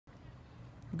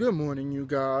Good morning, you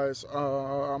guys.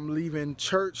 I'm leaving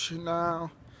church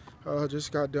now.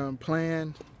 Just got done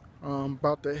playing.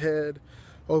 About to head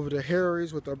over to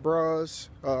Harry's with the bros.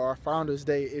 Our Founders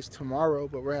Day is tomorrow,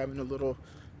 but we're having a little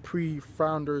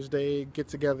pre-Founders Day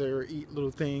get-together, eat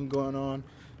little thing going on.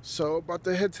 So about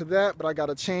to head to that, but I got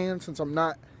a chance since I'm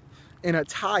not in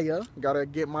attire. Gotta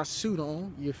get my suit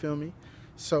on, you feel me?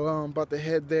 So I'm about to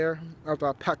head there after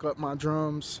I pack up my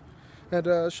drums.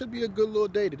 And should be a good little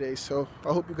day today. So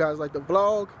I hope you guys like the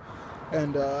vlog.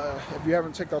 And if you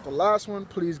haven't checked out the last one,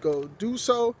 please go do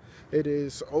so. It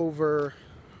is over,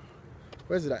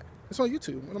 where's it at? It's on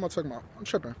YouTube. What am I talking about? I'm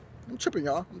tripping,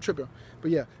 y'all. I'm tripping.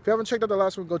 But yeah, if you haven't checked out the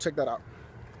last one, go check that out.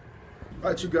 All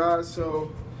right, you guys,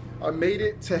 so I made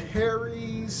it to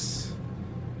Harry's.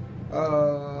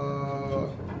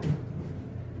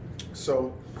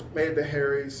 So made it to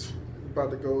Harry's.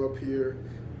 About to go up here.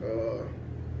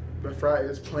 But Friday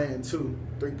is playing too.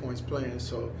 3 points playing,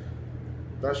 so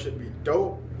that should be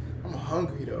dope. I'm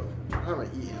hungry though. I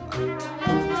haven't eaten.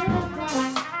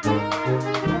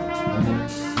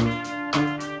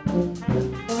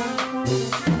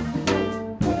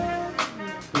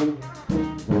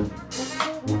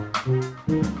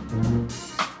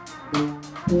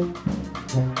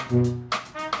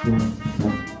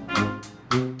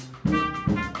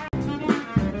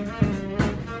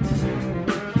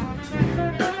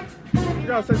 You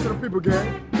gotta say to the people, gang.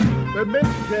 They miss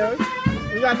you, gang.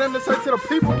 You got nothing to say to the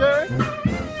people, gang.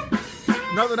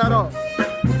 Nothing at all.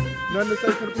 Nothing to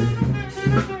say to the people.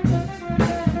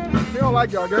 He don't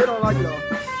like y'all, gang. He don't like y'all.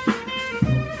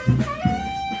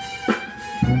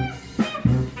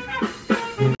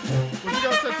 What you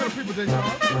gotta say to the people,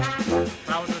 Deshaun?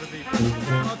 Power to the people.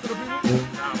 Power to the people?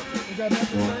 Power to the people. You got nothing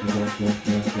to say? You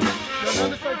got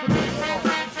nothing to say to the people?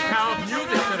 Power of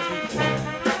music to the people.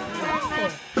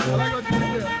 I like what you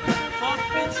did there. Fuck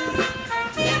bitches,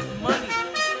 get money.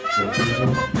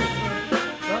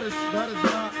 That is not.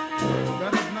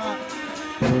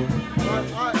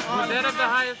 Was that of the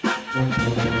highest?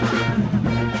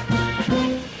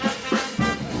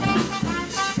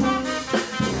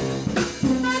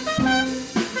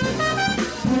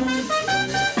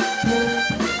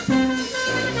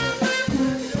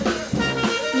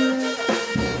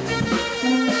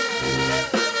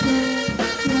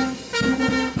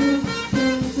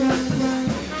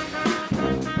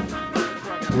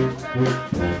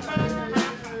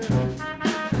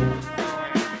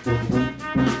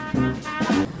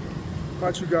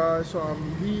 Alright, you guys, so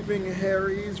I'm leaving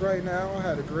Harry's right now. I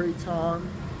had a great time.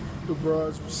 The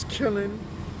bros was killing.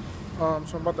 So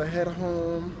I'm about to head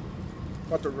home.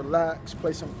 About to relax,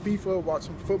 play some FIFA, watch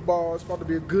some football. It's about to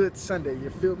be a good Sunday, you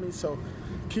feel me? So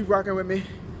keep rocking with me.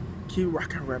 Keep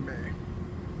rocking with me.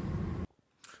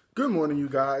 Good morning, you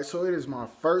guys. So it is my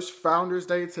first Founders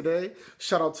Day today.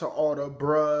 Shout out to all the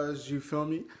bros, you feel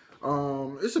me?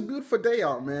 It's a beautiful day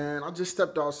out, man. I just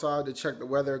stepped outside to check the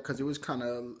weather because it was kind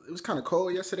of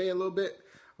cold yesterday a little bit.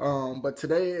 But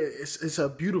today it's a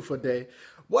beautiful day.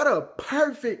 What a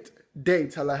perfect day,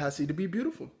 Tallahassee, to be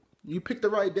beautiful. You picked the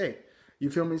right day. You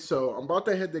feel me? So I'm about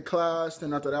to head to class.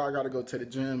 Then after that, I got to go to the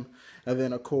gym. And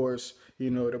then, of course,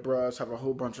 you know, the bros have a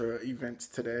whole bunch of events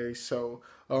today. So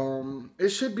it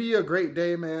should be a great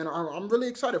day, man. I'm really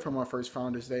excited for my first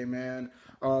Founders Day, man.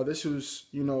 This was,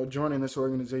 you know, joining this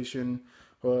organization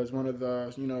was one of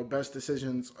the, you know, best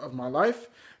decisions of my life.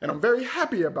 And I'm very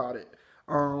happy about it.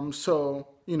 So,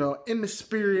 you know, in the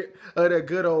spirit of the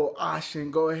good old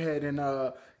Ocean, go ahead and, you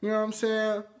know what I'm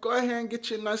saying? Go ahead and get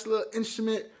your nice little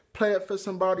instrument. Play it for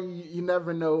somebody. You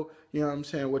never know, you know what I'm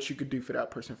saying, what you could do for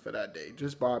that person for that day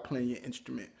just by playing your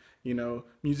instrument. You know,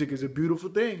 music is a beautiful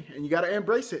thing and you got to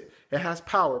embrace it. It has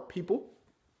power, people.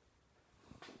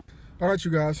 All right,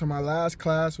 you guys, so my last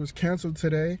class was canceled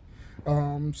today.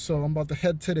 So I'm about to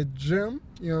head to the gym.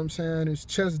 You know what I'm saying? It's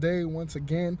chest day once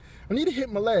again. I need to hit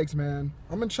my legs, man.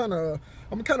 I'm kind of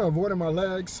avoiding my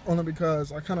legs only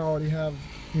because I kind of already have,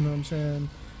 you know what I'm saying,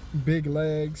 big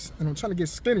legs, and I'm trying to get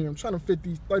skinny. I'm trying to fit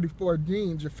these 34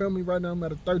 jeans, you feel me? Right now I'm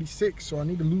at a 36, so I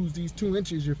need to lose these 2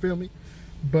 inches, you feel me?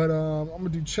 But I'm gonna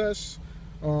do chest,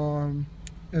 and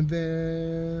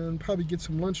then probably get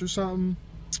some lunch or something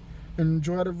and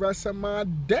enjoy the rest of my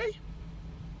day.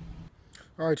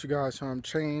 All right, you guys, so I'm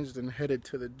changed and headed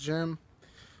to the gym.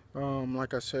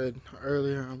 Like I said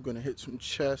earlier, I'm gonna hit some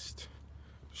chest,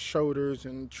 shoulders,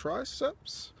 and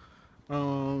triceps.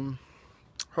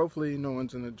 Hopefully no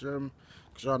one's in the gym,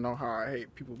 because y'all know how I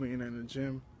hate people being in the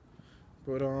gym.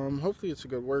 But hopefully it's a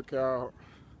good workout.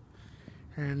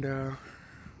 And I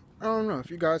don't know, if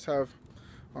you guys have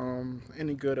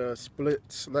any good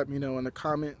splits, let me know in the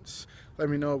comments. Let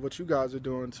me know what you guys are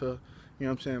doing to, you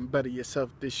know what I'm saying, better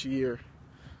yourself this year.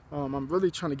 I'm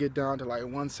really trying to get down to like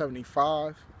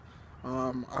 175.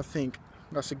 I think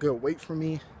that's a good weight for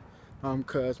me,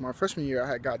 because my freshman year I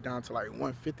had got down to like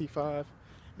 155,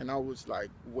 and I was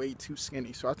like way too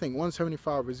skinny. So I think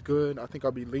 175 is good. I think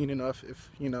I'll be lean enough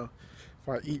if, you know, if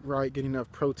I eat right, get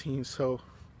enough protein. So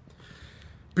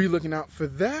be looking out for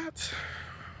that.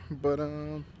 But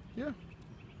yeah.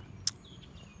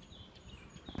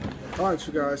 Alright,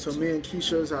 you guys, so me and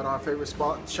Keisha's at our favorite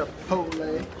spot,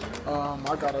 Chipotle.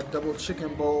 I got a double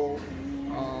chicken bowl,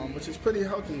 which is pretty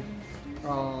healthy.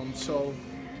 So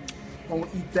when we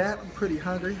eat that, I'm pretty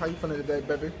hungry. How you feeling today,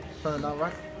 baby? Feeling all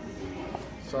right?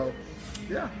 So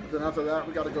yeah, then after that,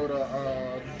 we gotta go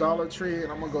to Dollar Tree,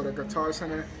 and I'm gonna go to Guitar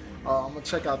Center. I'm gonna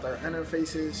check out their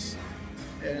interfaces,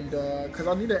 and cause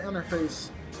I need an interface,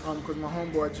 cause my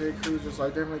homeboy Jay Cruz was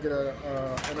like, definitely get a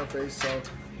interface. So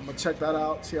I'm gonna check that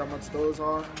out, see how much those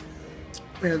are.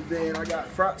 And then I got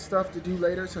frat stuff to do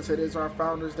later since it is our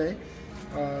Founders Day.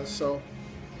 So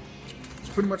it's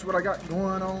pretty much what I got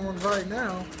going on right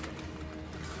now.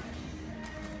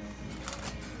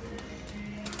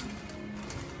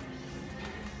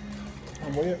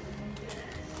 I'm with it.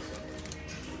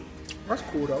 That's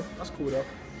cool though. That's cool though.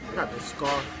 I got this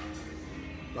scar.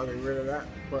 Gotta get rid of that.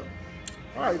 But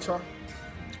alright, y'all.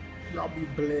 Y'all be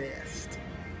blessed.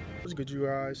 What's good, you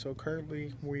guys? So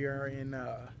currently we are in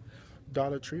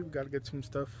Dollar Tree. We got to get some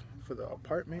stuff for the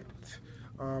apartment.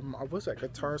 I was at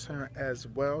Guitar Center as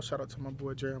well. Shout out to my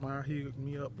boy Jeremiah. He hooked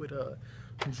me up with a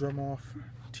Drum Off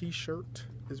t-shirt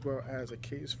as well as a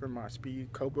case for my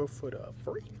Speed Cobra for the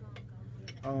free.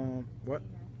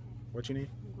 What you need?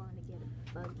 I'm going to get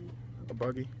a buggy. A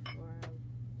buggy?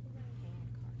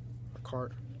 Or a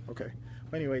cart. Okay.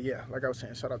 Well, anyway, yeah, like I was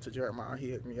saying, shout out to Jeremiah.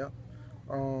 He hooked me up.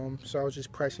 So I was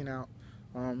just pricing out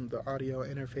the audio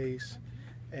interface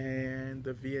and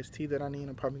the VST that I need.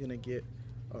 I'm probably gonna get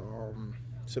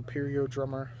Superior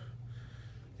drummer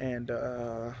and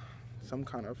some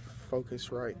kind of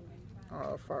Focusrite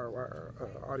Firewire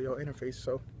audio interface.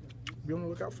 So be on the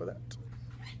lookout for that.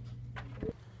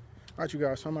 Alright, you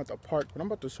guys, so I'm at the park, but I'm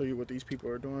about to show you what these people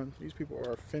are doing. These people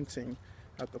are fencing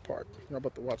at the park. You're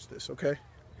about to watch this, okay?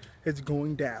 It's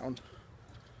going down.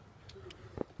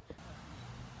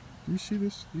 Do you see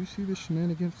this? Do you see the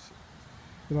shenanigans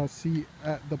that I see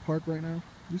at the park right now?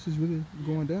 This is really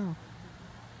going down.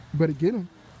 You better get him.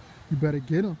 You better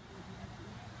get him.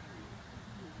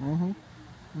 Well,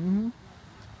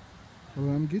 let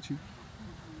him get you.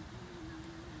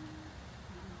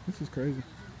 This is crazy.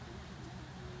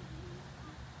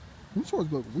 These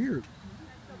shorts look weird.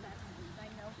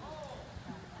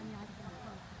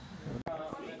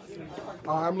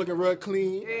 I'm looking real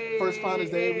clean. Hey, first Founders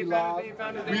Day, we live.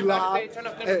 We live.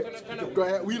 Hey, go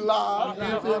ahead. We live.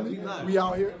 You feel me? We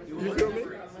out here. You feel me?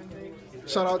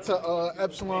 Shout out to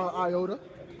Epsilon Iota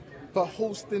for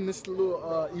hosting this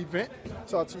little event.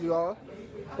 Shout out to you all.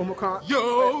 Omicron.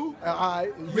 Yo!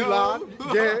 Alright, we live.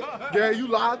 Gary, you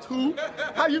live too.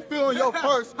 How you feeling your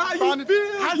first? How you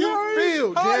feel? How you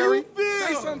feel, Gary?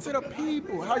 Say something to the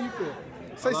people. How you feel?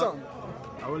 Say something.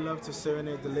 I would love to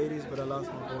serenade the ladies, but I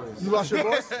lost my voice. You lost your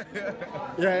voice?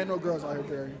 Yeah, ain't no girls out here,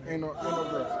 Gary. Ain't no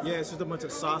girls. Yeah, it's just a bunch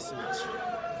of sausage.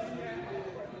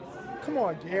 Come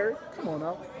on, Gary. Come on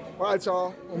out. All right,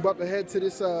 y'all. I'm about to head to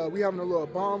this. We having a little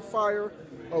bonfire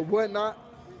or whatnot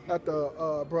at the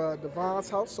Devon's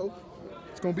house, so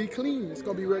it's gonna be clean. It's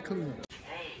gonna be real clean.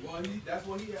 Alright,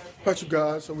 you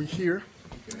guys. So we here.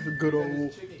 The good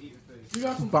old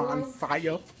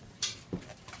bonfire.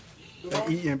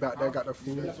 They eating back there, got the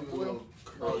food. It's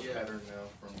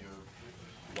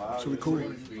really cool.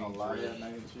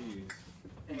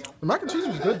 The mac and cheese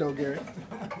was good though, Gary.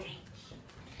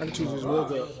 Mac and cheese was real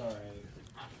good.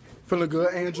 Feeling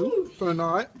good, Andrew? Feeling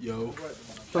alright? Yo.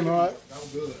 Feeling alright?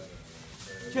 You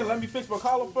can't let me fix my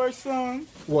collar first, son.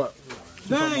 What?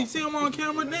 Dang, see him on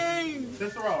camera, dang.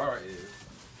 That's all right.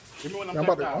 Give me one of them.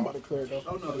 I'm about to clear it though.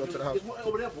 Oh no, go to the house.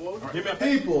 Over there,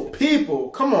 boy. People,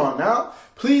 come on now.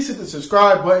 Please hit the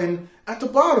subscribe button at the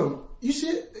bottom. You see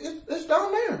it? It's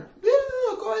down there.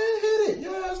 Yeah, go ahead and hit it.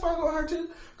 Yeah, it's not gonna hurt you.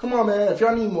 Come on, man. If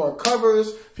y'all need more covers,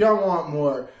 if y'all want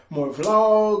more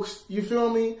vlogs, you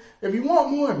feel me? If you want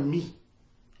more meat,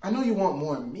 I know you want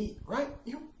more meat, right?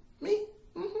 Me?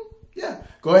 Yeah.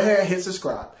 Go ahead and hit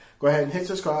subscribe. Go ahead and hit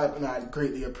subscribe, and I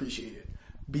greatly appreciate it.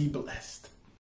 Be blessed.